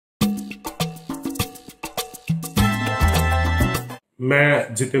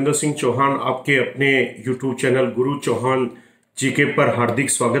मैं जितेंद्र सिंह चौहान आपके अपने YouTube चैनल गुरु चौहान जीके पर हार्दिक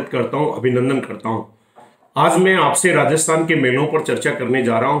स्वागत करता हूं, अभिनंदन करता हूं। आज मैं आपसे राजस्थान के मेलों पर चर्चा करने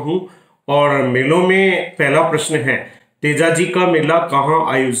जा रहा हूं और मेलों में पहला प्रश्न है, तेजाजी का मेला कहां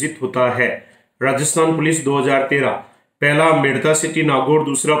आयोजित होता है? राजस्थान पुलिस 2013। पहला मेड़ता सिटी नागौर,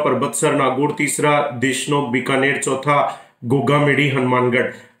 दूसरा परबतसर नागौर, तीसरा देशनोक बीकानेर, चौथा गोगामेड़ी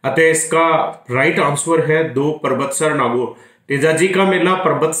हनुमानगढ़। अतः इसका राइट आंसर है 2 परबतसर नागौर। तेजाजी का मेला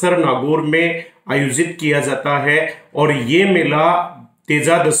परबतसर नागौर में आयोजित किया जाता है और ये मेला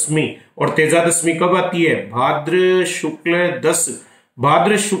तेजादशमी, और तेजादशमी कब आती है? भाद्र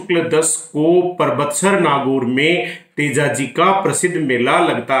शुक्ल 10 को परबतसर नागौर में तेजाजी का प्रसिद्ध मेला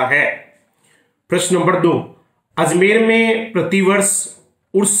लगता है। प्रश्न नंबर 2, अजमेर में प्रतिवर्ष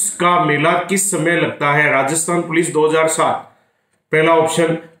उर्स का मेला किस समय लगता है? राजस्थान पुलिस 2007। पहला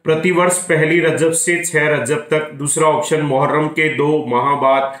ऑप्शन प्रतिवर्ष पहली रजब से 6 रजब तक, दूसरा ऑप्शन मुहर्रम के 2 माह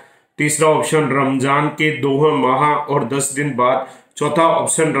बाद, तीसरा ऑप्शन रमजान के 2 माह और 10 दिन बाद, चौथा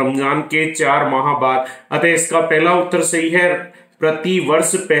ऑप्शन रमजान के 4 माह बाद। अतः इसका पहला उत्तर सही है,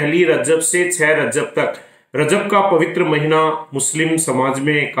 प्रतिवर्ष पहली रजब से 6 रजब तक। रजब का पवित्र महीना मुस्लिम समाज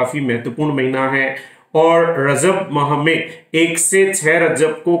में काफी महत्वपूर्ण महीना है और रजब माह में 1 से 6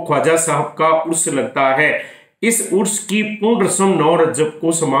 रजब को ख्वाजा साहब का उर्स लगता है। इस उर्स की पूर्ण रस्म 9 रजब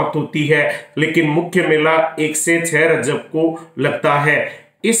को समाप्त होती है, लेकिन मुख्य मेला 1 से 6 रजब को लगता है।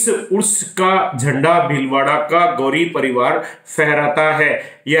 इस उर्स का झंडा भीलवाड़ा का गौरी परिवार फहराता है।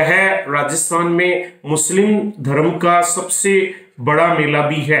 यह राजस्थान में मुस्लिम धर्म का सबसे बड़ा मेला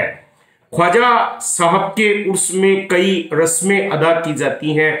भी है। ख्वाजा साहब के उर्स में कई रस्में अदा की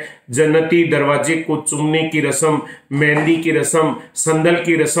जाती हैं। जन्नती दरवाजे को चूमने की रस्म, मेहंदी की रस्म, संदल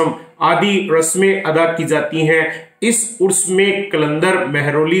की रस्म आदि रस्में अदा की जाती हैं। इस उर्स में कलंदर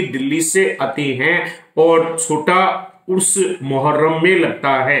मेहरौली दिल्ली से आते हैं और छोटा उर्स मुहर्रम में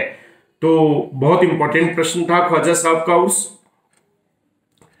लगता है। तो बहुत इंपॉर्टेंट प्रश्न था ख्वाजा साहब का उर्स।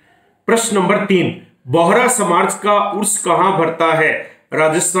 प्रश्न नंबर 3, बोहरा समाज का उर्स कहां भरता है?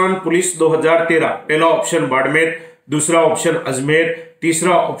 राजस्थान पुलिस 2013। पहला ऑप्शन बाड़मेर, दूसरा ऑप्शन अजमेर,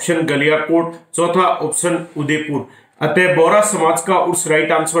 तीसरा ऑप्शन गलियाकोट, चौथा ऑप्शन उदयपुर। अतः बोहरा समाज का उर्स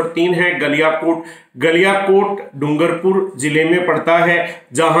राइट आंसर 3 है, गलियाकोट। गलियाकोट डूंगरपुर जिले में पड़ता है,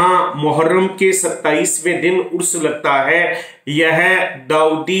 जहां मुहर्रम के 27वें दिन उर्स लगता है। यह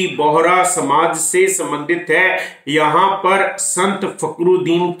दाऊदी बोहरा समाज से संबंधित है। यहां पर संत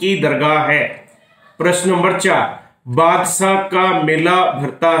फकरुद्दीन की दरगाह है। प्रश्न नंबर 4, बादशाह का मेला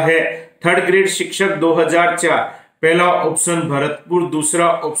भरता है? थर्ड ग्रेड शिक्षक 2004। पहला ऑप्शन भरतपुर, दूसरा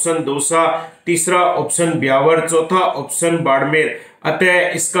ऑप्शन दौसा, तीसरा ऑप्शन ब्यावर, चौथा ऑप्शन बाड़मेर। अतः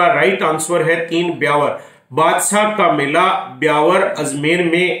इसका राइट आंसर है 3 ब्यावर। बादशाह का मेला ब्यावर अजमेर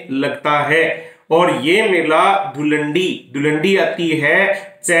में लगता है और ये मेला धुलंडी आती है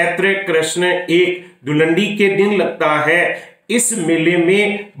चैत्र कृष्ण 1 धुलंडी के दिन लगता है। इस मेले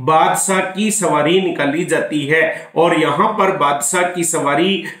में बादशाह की सवारी निकाली जाती है और यहाँ पर बादशाह की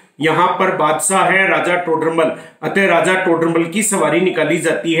सवारी, यहाँ पर बादशाह है राजा टोडरमल, अतः राजा टोडरमल की सवारी निकाली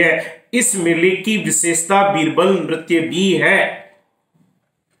जाती है। इस मेले की विशेषता बीरबल नृत्य भी है।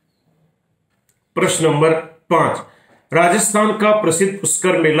 प्रश्न नंबर 5, राजस्थान का प्रसिद्ध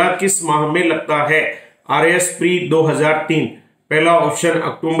पुष्कर मेला किस माह में लगता है? RS pre 2003। पहला ऑप्शन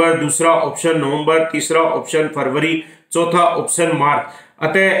अक्टूबर, दूसरा ऑप्शन नवंबर, तीसरा ऑप्शन फरवरी, चौथा ऑप्शन मार्च।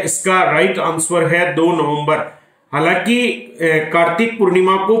 अतः इसका राइट आंसर है 2 नवंबर। हालांकि कार्तिक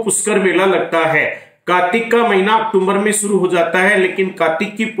पूर्णिमा को पुष्कर मेला लगता है। कार्तिक का महीना अक्टूबर में शुरू हो जाता है, लेकिन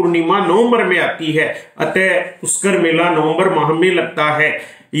कार्तिक की पूर्णिमा नवंबर में आती है। अतः पुष्कर मेला नवंबर माह में लगता है।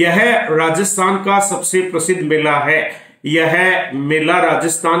 यह राजस्थान का सबसे प्रसिद्ध मेला है। यह मेला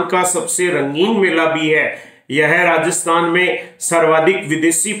राजस्थान का सबसे रंगीन मेला भी है। यह राजस्थान में सर्वाधिक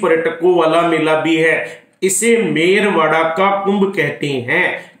विदेशी पर्यटकों वाला मेला भी है। इसे मेरवाड़ा का कुंभ कहते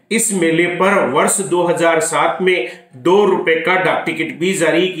हैं। इस मेले पर वर्ष 2007 में 2 रुपए का डाक टिकट भी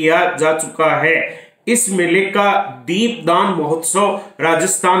जारी किया जा चुका है। इस मेले का दीपदान महोत्सव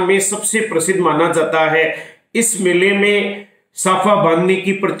राजस्थान में सबसे प्रसिद्ध माना जाता है। इस मेले में साफा बांधने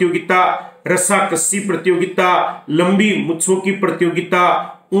की प्रतियोगिता, रस्साकस्सी प्रतियोगिता, लंबी मुच्छों की प्रतियोगिता,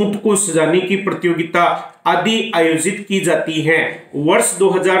 ऊंट को सजाने की प्रतियोगिता आदि आयोजित की जाती हैं। वर्ष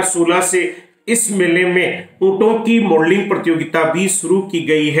 2016 से इस मेले में ऊंटों की मॉडलिंग प्रतियोगिता भी शुरू की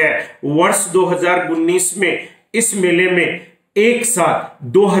गई है। वर्ष 2019 में इस मेले में एक साथ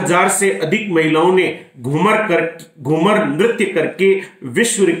 2000 से अधिक महिलाओं ने घूमर नृत्य करके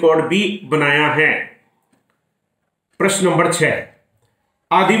विश्व रिकॉर्ड भी बनाया है। प्रश्न नंबर 6,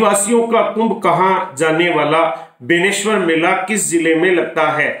 आदिवासियों का कुंभ कहां जाने वाला बेनेश्वर मेला किस जिले में लगता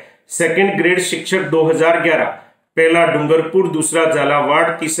है? सेकंड ग्रेड शिक्षक 2011। पहला डूंगरपुर, दूसरा झालावाड़,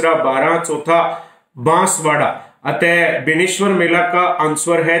 तीसरा बारां, चौथा बांसवाड़ा। अतः बेनेश्वर मेला का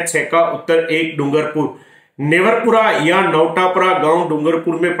आंसर है 6 का उत्तर 1 डूंगरपुर। नेवरपुरा या नौटापुरा गांव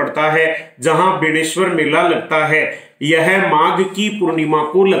डूंगरपुर में पड़ता है, जहां बेनेश्वर मेला लगता है। यह माघ की पूर्णिमा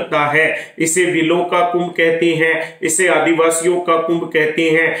को लगता है। इसे विलों का कुंभ कहते हैं, इसे आदिवासियों का कुंभ कहते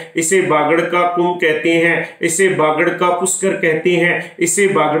हैं, इसे बागड़ का कुंभ कहते हैं, इसे बागड़ का पुष्कर कहते हैं, इसे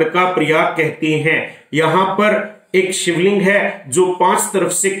बागड़ का प्रयाग कहते हैं। यहाँ पर एक शिवलिंग है जो 5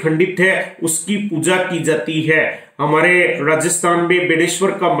 तरफ से खंडित है, उसकी पूजा की जाती है। हमारे राजस्थान में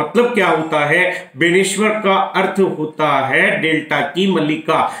बेनेश्वर का मतलब क्या होता है? बेनेश्वर का अर्थ होता है डेल्टा की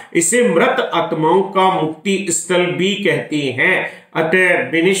मल्लिका। इसे मृत आत्माओं का मुक्ति स्थल भी कहते हैं। अतः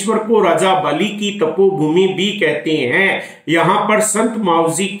बेनेश्वर को राजा बाली की तपोभूमि भी कहते हैं। यहाँ पर संत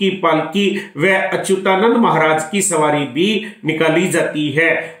मावजी की पालकी व अच्युतानंद महाराज की सवारी भी निकाली जाती है।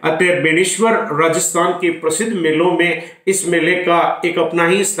 अतः बेनेश्वर राजस्थान के प्रसिद्ध मेलों में इस मेले का एक अपना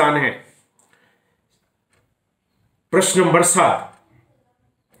ही स्थान है। प्रश्न नंबर 7,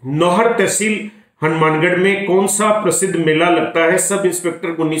 नौहर तहसील हनुमानगढ़ में कौन सा प्रसिद्ध मेला लगता है सब इंस्पेक्टर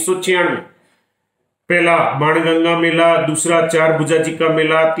 1996? पहला बाणगंगा मेला, दूसरा चार भुजाजी का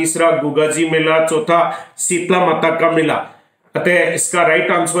मेला, तीसरा गोगाजी मेला, चौथा शीतला माता का मेला। अतः इसका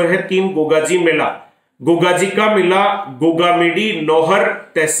राइट आंसर है 3 गोगाजी मेला। गोगाजी का मेला गोगामेडी नौहर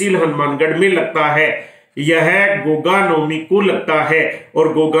तहसील हनुमानगढ़ में लगता है। यह गोगा नवमी को लगता है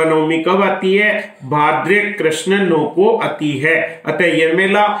और गोगा नवमी कब आती है? भाद्र कृष्ण 9 को आती है। अतः यह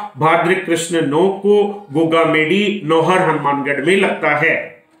मेला भाद्र कृष्ण 9 को गोगामेडी नौहर हनुमानगढ़ में लगता है।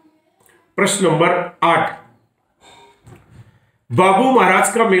 प्रश्न नंबर 8, बाबू महाराज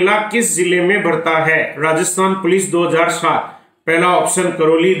का मेला किस जिले में बढ़ता है? राजस्थान पुलिस 2007। पहला ऑप्शन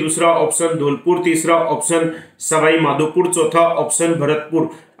करौली, दूसरा ऑप्शन धौलपुर, तीसरा ऑप्शन सवाई माधोपुर, चौथा ऑप्शन भरतपुर।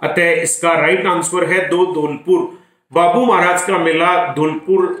 अतः इसका राइट आंसर है 2 धौलपुर। बाबू महाराज का मेला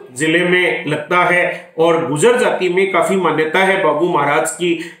धौलपुर जिले में लगता है और गुजर जाति में काफी मान्यता है बाबू महाराज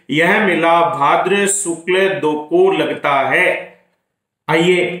की। यह मेला भाद्र शुक्ल 2 को लगता है।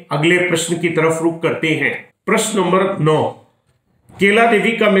 आइए अगले प्रश्न की तरफ रुख करते हैं। प्रश्न नंबर 9, केला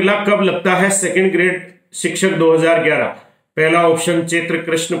देवी का मेला कब लगता है? सेकंड ग्रेड शिक्षक 2011। पहला ऑप्शन चैत्र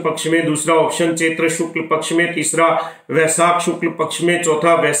कृष्ण पक्ष में, दूसरा ऑप्शन चैत्र शुक्ल पक्ष में, तीसरा वैशाख शुक्ल पक्ष में,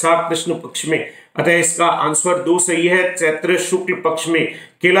 चौथा वैशाख कृष्ण पक्ष में। अतः इसका आंसर 2 सही है, चैत्र शुक्ल पक्ष में।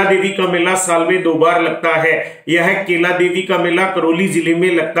 केला देवी का मेला साल में 2 बार लगता है। यह केला देवी का मेला करौली जिले में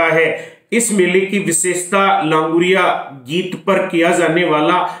लगता है। इस मेले की विशेषता लांगुरिया गीत पर किया जाने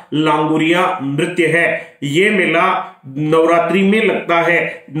वाला लांगुरिया नृत्य है। ये मेला नवरात्रि में लगता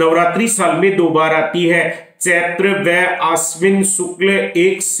है। नवरात्रि साल में 2 बार आती है। चैत्र व आश्विन शुक्ल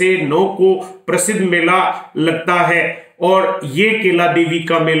 1 से 9 को प्रसिद्ध मेला लगता है और ये केला देवी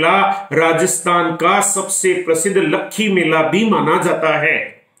का मेला राजस्थान का सबसे प्रसिद्ध लक्खी मेला भी माना जाता है।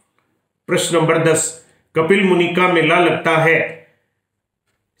 प्रश्न नंबर 10, कपिल मुनि का मेला लगता है।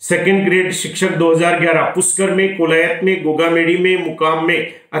 सेकंड ग्रेड शिक्षक 2011। पुष्कर में, कोलायत में, गोगामेडी में, मुकाम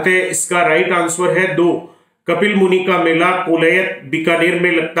में। अतः इसका राइट आंसर है 2। कपिल मुनि का मेला कोलायत बीकानेर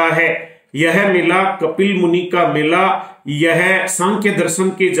में लगता है। यह मेला कपिल मुनि का मेला यह सांख्य दर्शन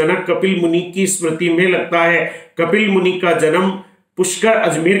के जनक कपिल मुनि की स्मृति में लगता है। कपिल मुनि का जन्म पुष्कर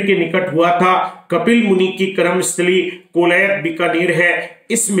अजमेर के निकट हुआ था। कपिल मुनि की कर्मस्थली कोलायत बीकानेर है।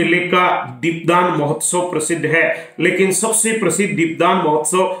 इस मेले का दीपदान महोत्सव प्रसिद्ध है, लेकिन सबसे प्रसिद्ध दीपदान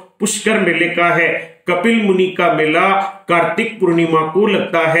महोत्सव पुष्कर मेले का है। कपिल मुनि का मेला कार्तिक पूर्णिमा को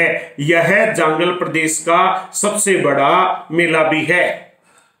लगता है। यह जांगल प्रदेश का सबसे बड़ा मेला भी है।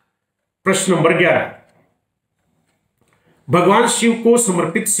 प्रश्न नंबर 11, भगवान शिव को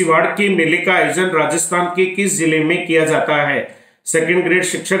समर्पित सिवाड़ के मेले का आयोजन राजस्थान के किस जिले में किया जाता है? सेकंड ग्रेड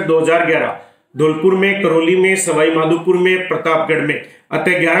शिक्षक 2011। धौलपुर में, करौली में, सवाई माधोपुर में, प्रतापगढ़ में।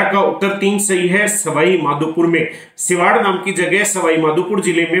 अतः 11 का उत्तर 3 सही है, सवाई माधोपुर में। सिवाड़ नाम की जगह सवाई माधोपुर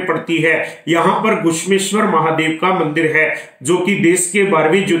जिले में पड़ती है। यहाँ पर घुश्मेश्वर महादेव का मंदिर है, जो कि देश के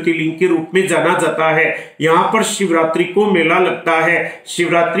 12वें ज्योतिर्लिंग के रूप में जाना जाता है। यहाँ पर शिवरात्रि को मेला लगता है।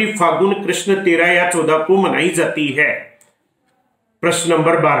 शिवरात्रि फागुन कृष्ण 13 या 14 को मनाई जाती है। प्रश्न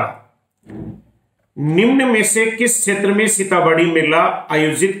नंबर 12, निम्न में से किस क्षेत्र में सीताबाड़ी मेला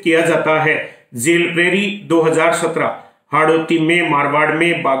आयोजित किया जाता है? Jail prairie 2017। हाड़ौती में, मारवाड़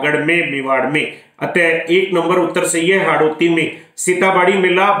में, बागड़ में, मेवाड़ में। अतः 1 नंबर उत्तर सही है, हाड़ौती में। सीताबाड़ी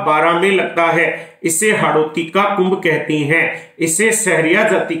मेला 12 में लगता है। इसे हाड़ौती का कुंभ कहते हैं। इसे सहरिया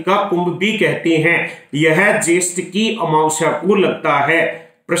जाति का कुंभ भी कहते हैं। यह ज्येष्ठ की अमावस्या को लगता है।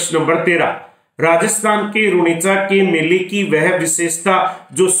 प्रश्न नंबर 13, राजस्थान के रुणेचा के मेले की वह विशेषता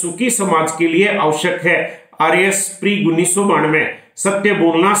जो सुखी समाज के लिए आवश्यक है? RS pre 1992। सत्य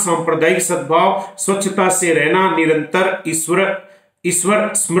बोलना, सांप्रदायिक सद्भाव, स्वच्छता से रहना, निरंतर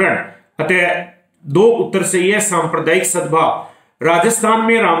ईश्वर स्मरण। अतः 2 उत्तर सही है, सांप्रदायिक सद्भाव। राजस्थान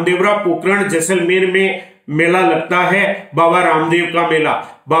में रामदेवरा, पोखरण, जैसलमेर में मेला लगता है, बाबा रामदेव का मेला।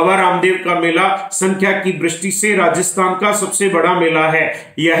 बाबा रामदेव का मेला संख्या की दृष्टि से राजस्थान का सबसे बड़ा मेला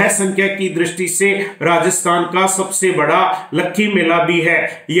है। यह संख्या की दृष्टि से राजस्थान का सबसे बड़ा लक्खी मेला भी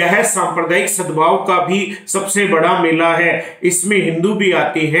है। यह सांप्रदायिक सद्भाव का भी सबसे बड़ा मेला है। इसमें हिंदू भी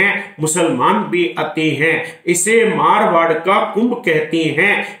आते हैं, मुसलमान भी आते हैं। इसे मारवाड़ का कुंभ कहते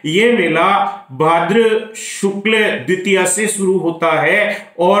हैं। यह मेला भाद्र शुक्ल द्वितीया से शुरू होता है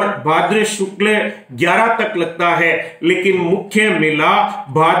और भाद्र शुक्ल 11 तक लगता है, लेकिन मुख्य मेला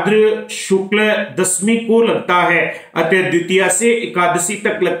भाद्र शुक्ल दशमी को लगता है। अतः द्वितीया से एकादशी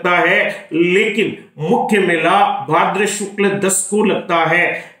तक लगता है, लेकिन मुख्य मेला भाद्र शुक्ल 10 को लगता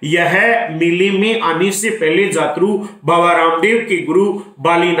है। यह मेले में आने से पहले यात्रु बाबा रामदेव के गुरु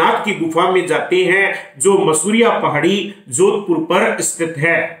बालीनाथ की गुफा में जाते हैं, जो मसूरिया पहाड़ी जोधपुर पर स्थित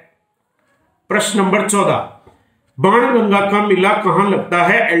है। प्रश्न नंबर 14, बाणगंगा का मेला कहां लगता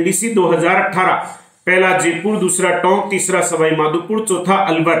है? एलडीसी 2018। पहला जयपुर, दूसरा टोंक, तीसरा सवाई माधोपुर, चौथा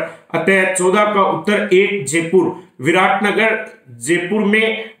अलवर। अतः 14 का उत्तर 1 जयपुर। विराटनगर जयपुर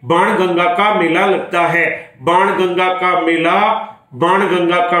में बाणगंगा का मेला लगता है। बाणगंगा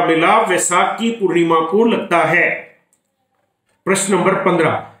का मेला वैशाख की पूर्णिमा को लगता है। प्रश्न नंबर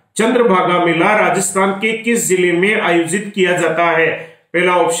 15, चंद्रभागा मेला राजस्थान के किस जिले में आयोजित किया जाता है?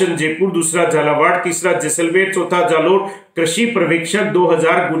 पहला ऑप्शन जयपुर, दूसरा झालावाड़, तीसरा जैसलमेर, चौथा जालोर। कृषि पर्यवेक्षक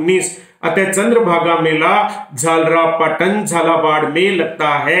 2019। अतः चंद्रभागा मेला झालरापाटन झालावाड़ में लगता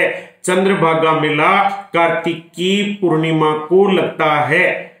है। चंद्रभागा मेला कार्तिक की पूर्णिमा को लगता है।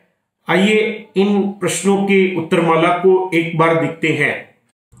 आइए इन प्रश्नों के उत्तरमाला को एक बार देखते हैं।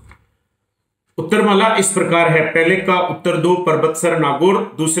 उत्तरमाला इस प्रकार है। पहले का उत्तर 2 परबतसर नागौर,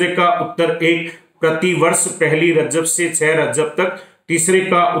 दूसरे का उत्तर 1 प्रतिवर्ष पहली रजब से 6 रजब तक, तीसरे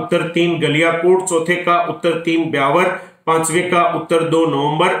का उत्तर 3 गलियाकोट, चौथे का उत्तर 3 ब्यावर, पांचवें का उत्तर 2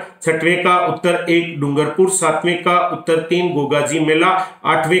 नवंबर, छठवें का उत्तर 1 डूंगरपुर, सातवें का उत्तर 3 गोगाजी मेला,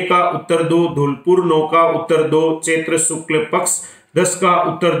 आठवें का उत्तर 2 धौलपुर, 9 का उत्तर 2 चैत्र शुक्ल पक्ष, 10 का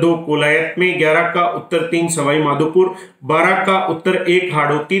उत्तर 2 कोलायत में, 11 का उत्तर 3 सवाई माधोपुर, 12 का उत्तर 1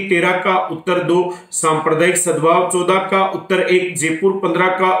 हाड़ौती, 13 का उत्तर 2 सांप्रदायिक सद्भाव, 14 का उत्तर 1 जयपुर,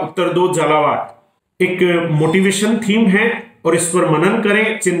 15 का उत्तर 2 झालावाड़। एक मोटिवेशन थीम है और इस पर मनन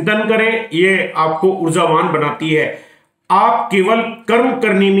करें, चिंतन करें। ये आपको ऊर्जावान बनाती है। आप केवल कर्म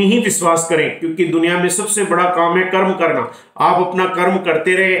करने में ही विश्वास करें, क्योंकि दुनिया में सबसे बड़ा काम है कर्म करना। आप अपना कर्म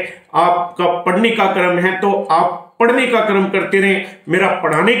करते रहे। आपका पढ़ने का कर्म है तो आप पढ़ने का कर्म करते रहे। मेरा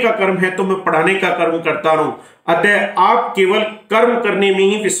पढ़ाने का कर्म है तो मैं पढ़ाने का कर्म करता रहूं। अतः आप केवल कर्म करने में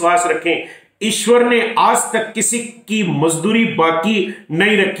ही विश्वास रखें। ईश्वर ने आज तक किसी की मजदूरी बाकी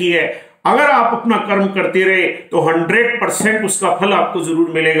नहीं रखी है। अगर आप अपना कर्म करते रहे तो 100% उसका फल आपको जरूर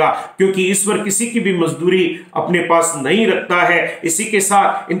मिलेगा, क्योंकि ईश्वर किसी की भी मजदूरी अपने पास नहीं रखता है। इसी के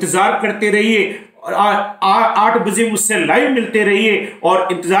साथ इंतजार करते रहिए। 8 बजे मुझसे लाइव मिलते रहिए और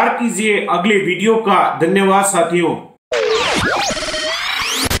इंतजार कीजिए अगले वीडियो का। धन्यवाद साथियों।